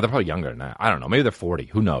 No, they're probably younger than that. I don't know. Maybe they're 40.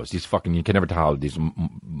 Who knows? These fucking, you can never tell how these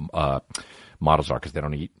models are because they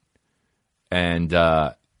don't eat. And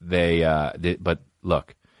but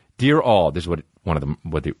look, dear all, this is what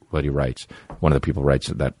what he writes. One of the people writes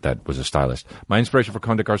that was a stylist. My inspiration for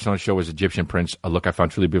Comme des Garçons show was Egyptian prince. A look I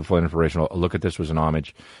found truly beautiful and inspirational. A look at this was an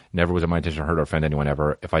homage. Never was it my intention to hurt or offend anyone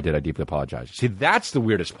ever. If I did, I deeply apologize. See, that's the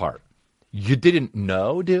weirdest part. You didn't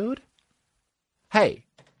know, dude? Hey,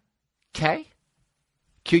 K?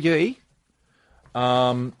 QUE?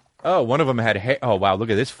 Oh, one of them had hair. Oh, wow, look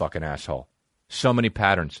at this fucking asshole. So many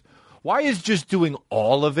patterns. Why is just doing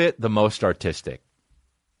all of it the most artistic?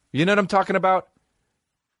 You know what I'm talking about?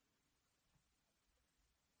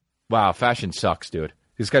 Wow, fashion sucks, dude.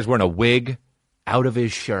 This guy's wearing a wig out of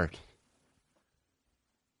his shirt.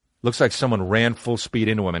 Looks like someone ran full speed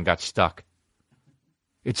into him and got stuck.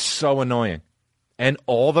 It's so annoying. And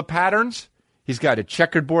all the patterns, he's got a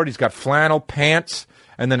checkered board, he's got flannel pants,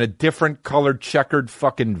 and then a different colored checkered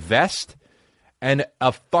fucking vest, and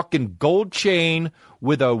a fucking gold chain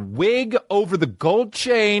with a wig over the gold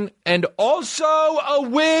chain, and also a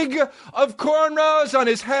wig of cornrows on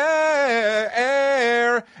his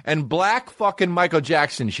hair, and black fucking Michael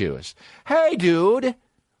Jackson shoes. Hey, dude.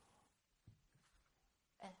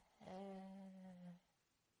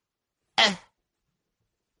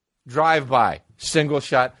 Drive by, single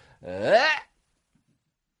shot.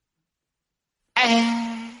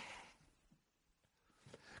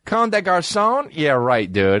 Comme des Garçons? Yeah,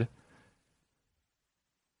 right, dude.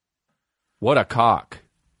 What a cock.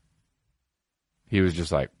 He was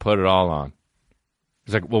just like, put it all on.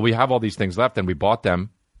 He's like, well, we have all these things left and we bought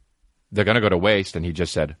them. They're going to go to waste. And he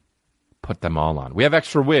just said, put them all on. We have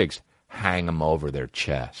extra wigs. Hang them over their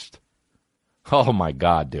chest. Oh, my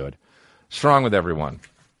God, dude. What's wrong with everyone?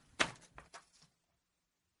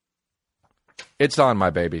 It's on, my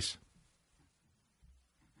babies.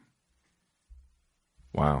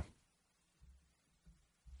 Wow.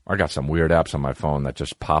 I got some weird apps on my phone that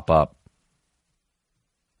just pop up.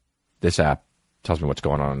 This app tells me what's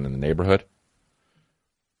going on in the neighborhood.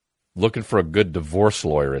 Looking for a good divorce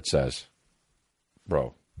lawyer, it says.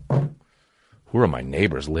 Bro, who are my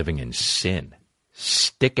neighbors living in sin?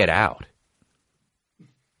 Stick it out.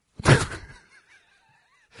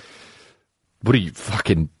 What do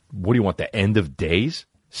you want, the end of days?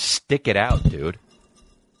 Stick it out, dude.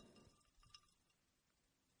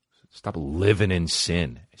 Stop living in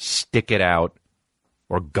sin. Stick it out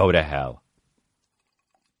or go to hell.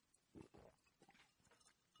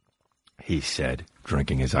 He said,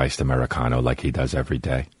 drinking his iced Americano like he does every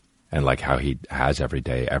day. And like how he has every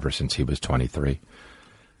day ever since he was 23.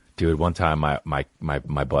 Dude, one time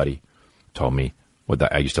my buddy told me,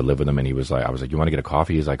 I used to live with him, and I was like, you want to get a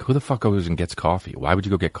coffee? He's like, who the fuck goes and gets coffee? Why would you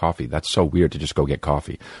go get coffee? That's so weird to just go get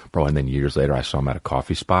coffee. Bro, and then years later, I saw him at a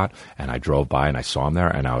coffee spot, and I drove by, and I saw him there,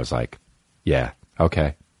 and I was like, yeah,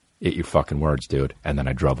 okay. Eat your fucking words, dude. And then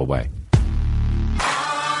I drove away.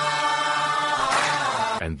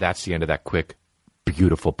 And that's the end of that quick,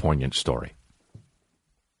 beautiful, poignant story.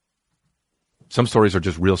 Some stories are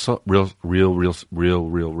just real short.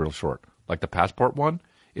 Like the passport one,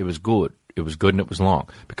 it was good. It was good and it was long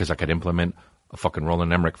because I could implement a fucking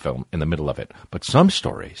Roland Emmerich film in the middle of it. But some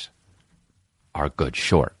stories are good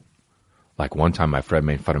short. Like one time my friend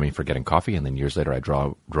made fun of me for getting coffee, and then years later I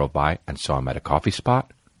drove by and saw him at a coffee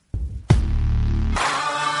spot.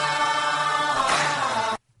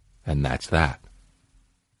 And that's that.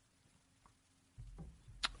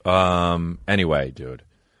 Anyway, dude.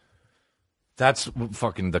 That's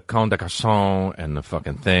fucking the Comme des Garçons and the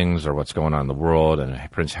fucking things or what's going on in the world, and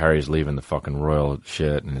Prince Harry's leaving the fucking royal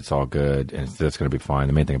shit, and it's all good, and that's going to be fine.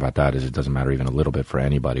 The main thing about that is it doesn't matter even a little bit for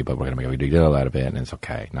anybody, but we're going to make a big deal out of it, and it's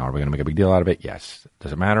okay. Now, are we going to make a big deal out of it? Yes.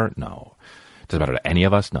 Does it matter? No. Does it matter to any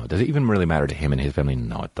of us? No. Does it even really matter to him and his family?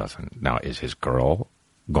 No, it doesn't. Now, is his girl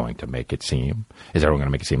going to make it seem? Is everyone going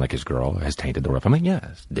to make it seem like his girl has tainted the roof? I'm like,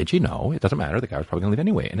 yes. Did you know? It doesn't matter. The guy was probably going to leave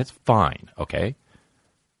anyway, and it's fine, okay?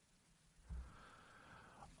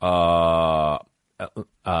 I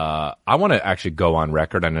want to actually go on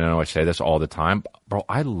record, and I know I say this all the time. Bro,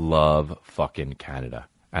 I love fucking Canada.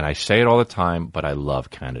 And I say it all the time, but I love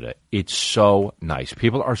Canada. It's so nice.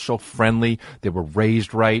 People are so friendly. They were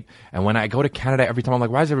raised right. And when I go to Canada, every time I'm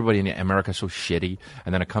like, why is everybody in America so shitty?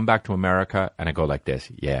 And then I come back to America, and I go like this.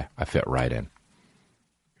 Yeah, I fit right in.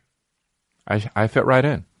 I fit right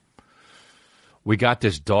in. We got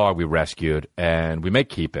this dog we rescued, and we may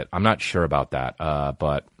keep it. I'm not sure about that,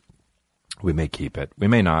 but we may keep it. We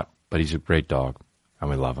may not, but he's a great dog, and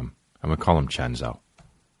we love him. And we call him Chenzo.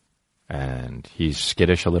 And he's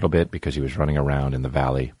skittish a little bit because he was running around in the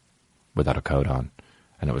valley without a coat on,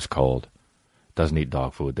 and it was cold. Doesn't eat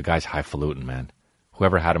dog food. The guy's highfalutin, man.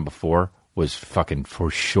 Whoever had him before was fucking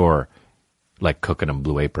for sure like cooking him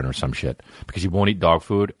Blue Apron or some shit, because he won't eat dog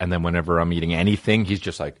food. And then whenever I'm eating anything, he's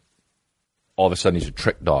just like, all of a sudden he's a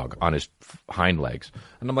trick dog on his hind legs.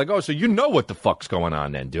 And I'm like, oh, so you know what the fuck's going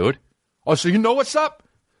on then, dude? Oh, so you know what's up?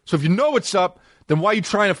 So if you know what's up, then why are you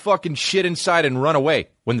trying to fucking shit inside and run away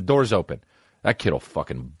when the door's open? That kid will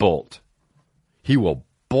fucking bolt. He will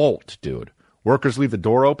bolt, dude. Workers leave the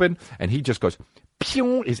door open, and he just goes,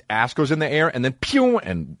 pew, his ass goes in the air, and then pew,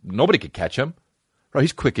 and nobody could catch him. Bro,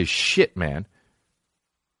 he's quick as shit, man.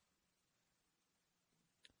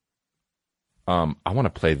 I want to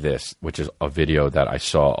play this, which is a video that I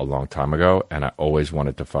saw a long time ago, and I always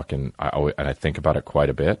wanted to fucking, and I think about it quite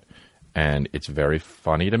a bit, and it's very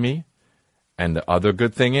funny to me. And the other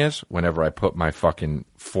good thing is, whenever I put my fucking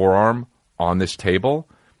forearm on this table,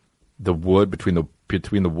 the wood, between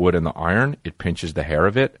the wood and the iron, it pinches the hair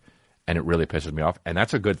of it, and it really pisses me off. And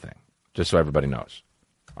that's a good thing, just so everybody knows.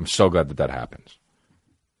 I'm so glad that happens.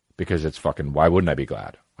 Because it's fucking, why wouldn't I be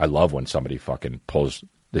glad? I love when somebody fucking pulls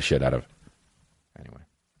the shit out of... Anyway.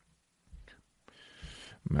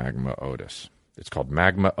 Magma Otis. It's called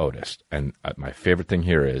Magma Otis. And my favorite thing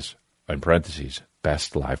here is, in parentheses,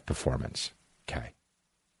 best live performance. Okay.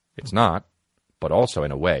 It's not, but also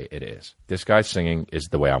in a way it is. This guy singing is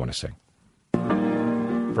the way I want to sing.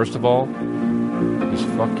 First of all, he's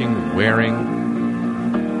fucking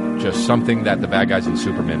wearing just something that the bad guys in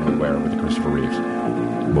Superman would wear with the Christopher Reeves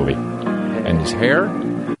movie. And his hair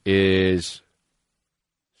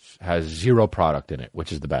has zero product in it,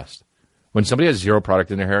 which is the best. When somebody has zero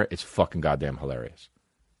product in their hair, it's fucking goddamn hilarious.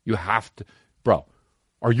 You have to... Bro,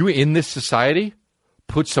 are you in this society?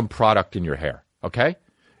 Put some product in your hair, okay?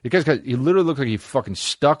 Because he literally looked like he fucking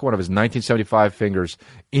stuck one of his 1975 fingers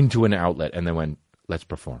into an outlet and then went, let's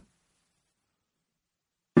perform.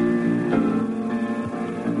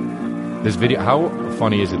 This video, how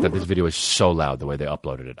funny is it that this video is so loud the way they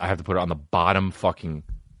uploaded it? I have to put it on the bottom fucking,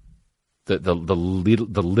 the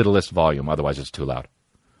littlest volume, otherwise it's too loud.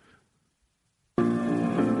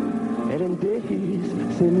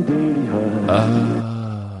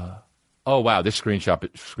 Oh, wow, this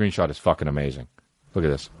screenshot is fucking amazing. Look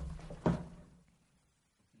at this.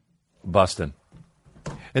 Bustin'.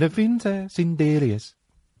 I don't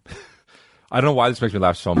know why this makes me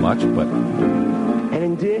laugh so much, but...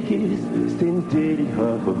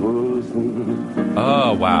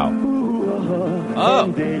 Oh, wow.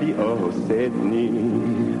 Oh!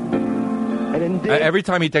 Every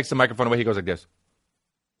time he takes the microphone away, he goes like this.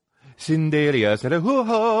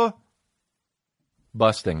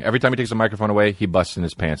 Busting. Every time he takes the microphone away, he busts in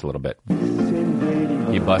his pants a little bit.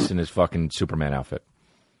 He busts in his fucking Superman outfit.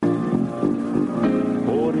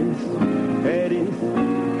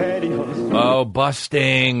 Oh,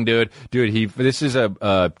 busting, dude. Dude, this is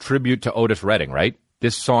a tribute to Otis Redding, right?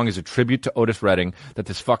 This song is a tribute to Otis Redding that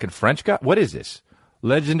this fucking French guy... What is this?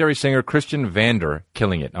 Legendary singer Christian Vander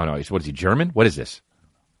killing it. Oh, no, what is he, German? What is this?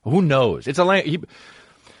 Who knows? It's a...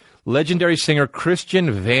 Legendary singer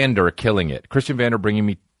Christian Vander killing it. Christian Vander bringing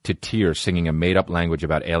me to tears singing a made-up language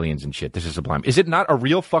about aliens and shit. This is sublime. Is it not a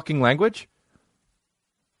real fucking language?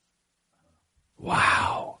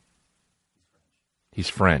 Wow. He's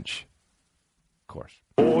French. Of course.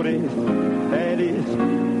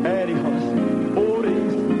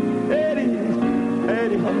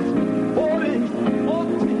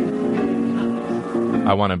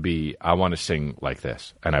 I want to sing like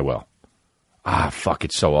this, and I will. Ah, fuck,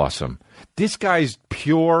 it's so awesome. This guy's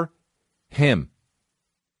pure him.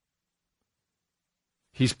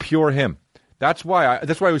 He's pure him. That's why I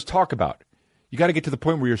always talk about. You got to get to the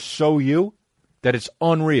point where you're so you that it's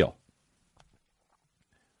unreal.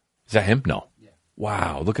 Is that him? No. Yeah.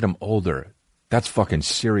 Wow, look at him older. That's fucking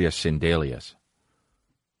serious Sindelius.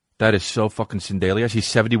 That is so fucking Sindelius. He's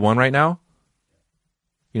 71 right now?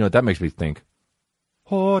 You know what that makes me think?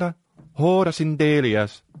 Horas sin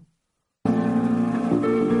delias.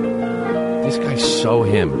 This guy's so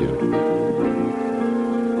him, dude.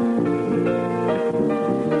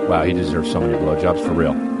 Wow, he deserves so many blowjobs, for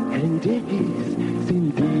real.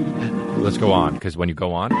 Let's go on, because when you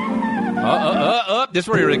go on... This is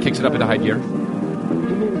where he really kicks it up into high gear.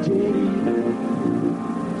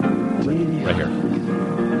 Right here.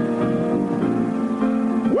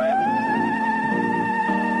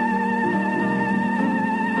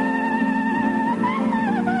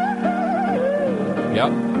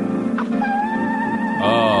 Yep.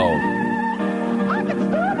 Oh.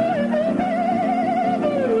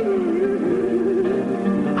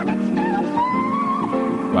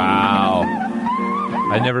 Wow.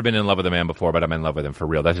 I've never been in love with a man before, but I'm in love with him for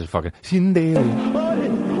real. That's just fucking...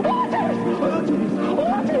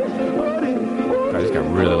 God, this guy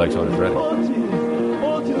really likes Otis Redding.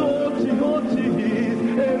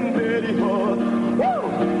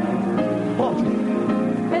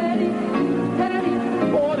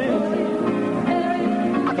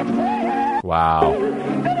 Wow.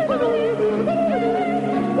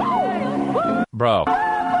 Bro.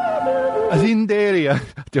 Azindelia.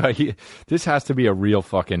 Dude, this has to be a real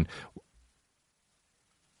fucking...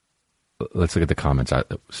 Let's look at the comments.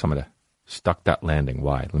 Some of the... Stuck that landing.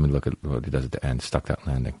 Why? Let me look at what he does at the end. Stuck that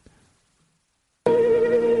landing.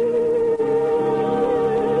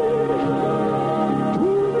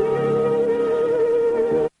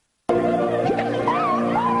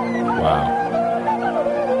 Wow.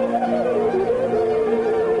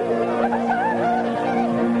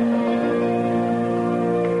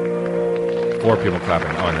 Four people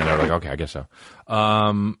clapping. Oh, and then they're like, okay, I guess so.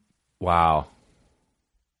 Wow.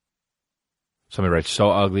 Somebody writes,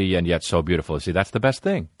 so ugly and yet so beautiful. See, that's the best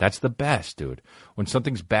thing. That's the best, dude. When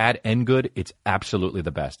something's bad and good, it's absolutely the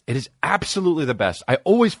best. It is absolutely the best. I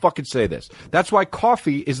always fucking say this. That's why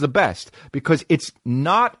coffee is the best, because it's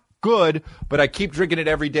not good, but I keep drinking it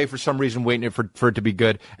every day for some reason, waiting for it to be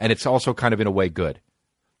good, and it's also kind of in a way good.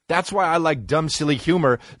 That's why I like dumb, silly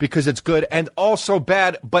humor, because it's good and also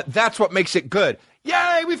bad, but that's what makes it good.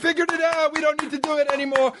 Yay, we figured it out. We don't need to do it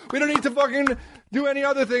anymore. We don't need to fucking do any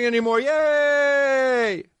other thing anymore.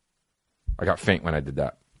 Yay! I got faint when I did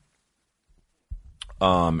that.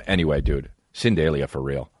 Anyway, dude. Sindalia for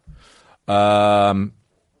real.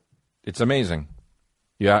 It's amazing.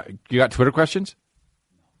 Yeah, you got Twitter questions?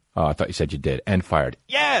 Oh, I thought you said you did. And fired.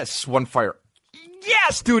 Yes! One fire.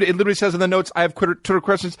 Yes, dude. It literally says in the notes, I have Twitter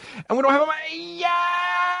questions, and we don't have them. Yes!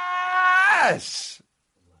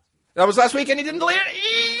 That was last week, and he didn't delete it.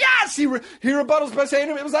 Yes! He rebuttals by saying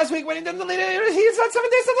it was last week when he didn't delete it. He's had 7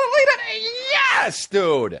 days to delete it. Yes,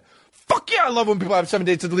 dude. Fuck yeah, I love when people have 7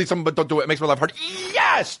 days to delete something but don't do it. It makes my life hard.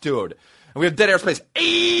 Yes, dude. And we have dead airspace.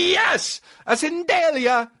 Yes!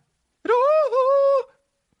 Asindalia.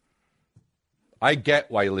 I get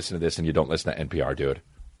why you listen to this and you don't listen to NPR, dude.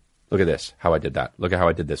 Look at this, how I did that. Look at how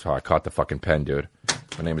I did this, how I caught the fucking pen, dude.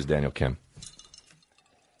 My name is Daniel Kim.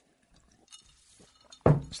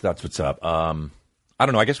 So that's what's up. I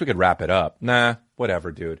don't know. I guess we could wrap it up. Nah,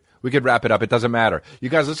 whatever, dude. We could wrap it up. It doesn't matter. You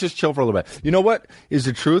guys, let's just chill for a little bit. You know what is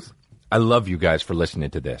the truth? I love you guys for listening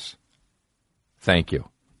to this. Thank you.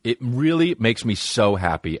 It really makes me so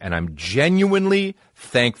happy, and I'm genuinely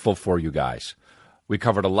thankful for you guys. We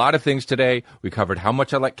covered a lot of things today. We covered how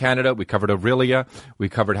much I like Canada. We covered Aurelia. We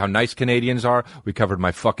covered how nice Canadians are. We covered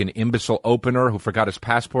my fucking imbecile opener who forgot his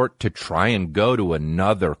passport to try and go to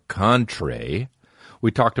another country. We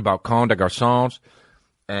talked about Con des Garçons,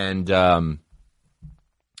 and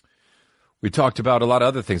we talked about a lot of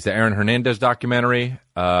other things. The Aaron Hernandez documentary.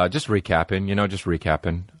 Just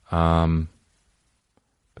recapping.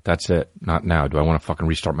 But that's it. Not now. Do I want to fucking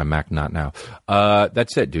restart my Mac? Not now.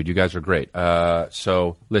 That's it, dude. You guys are great.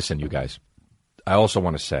 So listen, you guys. I also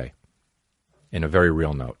want to say, in a very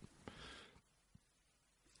real note,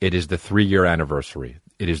 it is the 3-year anniversary.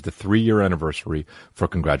 It is the 3-year anniversary for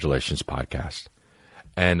Congratulations Podcast.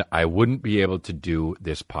 And I wouldn't be able to do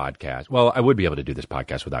this podcast. Well, I would be able to do this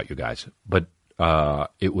podcast without you guys. But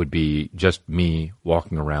it would be just me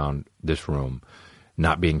walking around this room,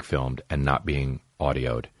 not being filmed and not being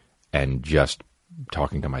audioed, and just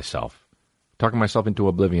talking myself into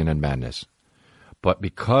oblivion and madness. But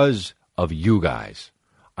because of you guys,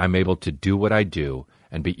 I'm able to do what I do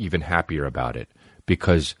and be even happier about it,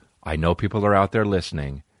 because I know people are out there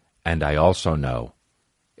listening, and I also know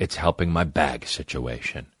it's helping my bag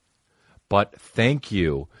situation. But thank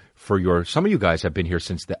you for some of you guys have been here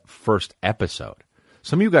since the first episode.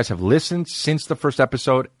 Some of you guys have listened since the first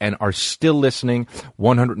episode and are still listening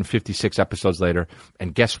 156 episodes later.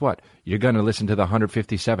 And guess what? You're going to listen to the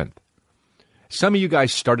 157th. Some of you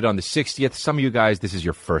guys started on the 60th. Some of you guys, this is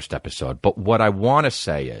your first episode. But what I want to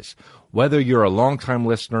say is, whether you're a longtime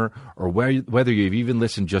listener or whether you've even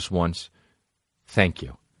listened just once, thank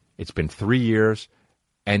you. It's been 3 years,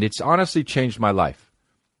 and it's honestly changed my life.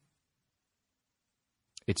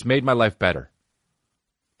 It's made my life better,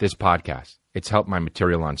 this podcast. It's helped my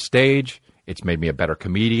material on stage. It's made me a better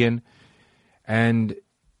comedian. And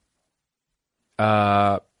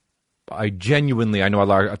I genuinely, I know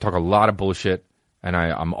I talk a lot of bullshit, and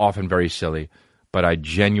I'm often very silly, but I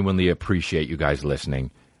genuinely appreciate you guys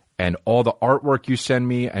listening. And all the artwork you send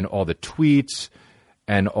me, and all the tweets,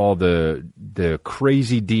 and all the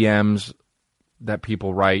crazy DMs that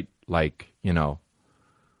people write, like, you know,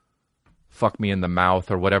 fuck me in the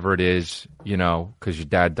mouth or whatever it is, you know, because your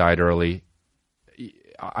dad died early.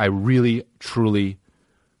 I really, truly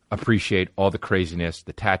appreciate all the craziness,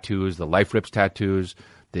 the tattoos, the Life Rips tattoos,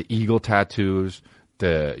 the eagle tattoos,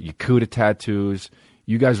 the Yakuta tattoos.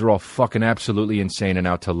 You guys are all fucking absolutely insane and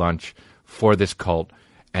out to lunch for this cult.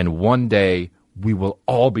 And one day, we will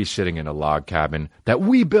all be sitting in a log cabin that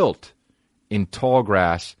we built in tall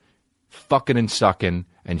grass, fucking and sucking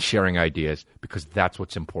and sharing ideas, because that's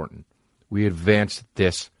what's important. We advance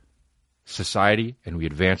this society, and we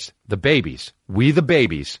advance the babies. We the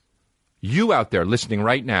babies. You out there listening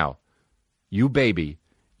right now, you baby,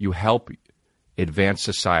 you help advance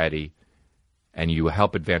society, and you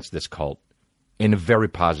help advance this cult in a very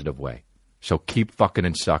positive way. So keep fucking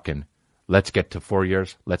and sucking. Let's get to 4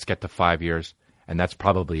 years. Let's get to 5 years. And that's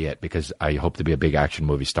probably it, because I hope to be a big action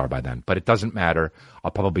movie star by then. But it doesn't matter.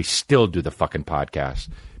 I'll probably still do the fucking podcast,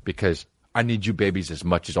 because I need you babies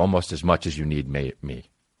almost as much as you need me,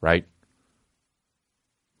 right?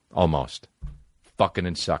 Almost. Fucking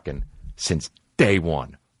and sucking since day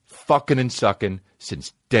one. Fucking and sucking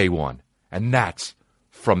since day one. And that's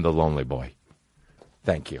from the Lonely Boy.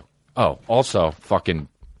 Thank you. Oh, also, fucking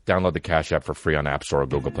download the Cash App for free on App Store or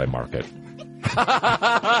Google Play Market.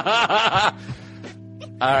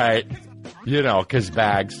 All right. You know, because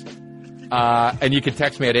bags. And you can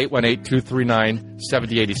text me at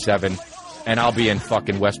 818-239-7087. And I'll be in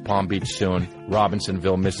fucking West Palm Beach soon.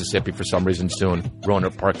 Robinsonville, Mississippi for some reason soon.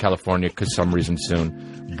 Roanoke Park, California, because some reason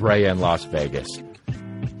soon. Brea and Las Vegas.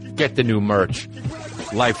 Get the new merch.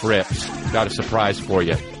 Life Rips. Got a surprise for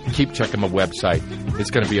you. Keep checking my website. It's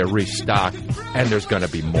going to be a restock, and there's going to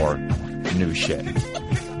be more new shit.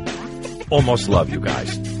 Almost love you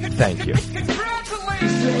guys. Thank you.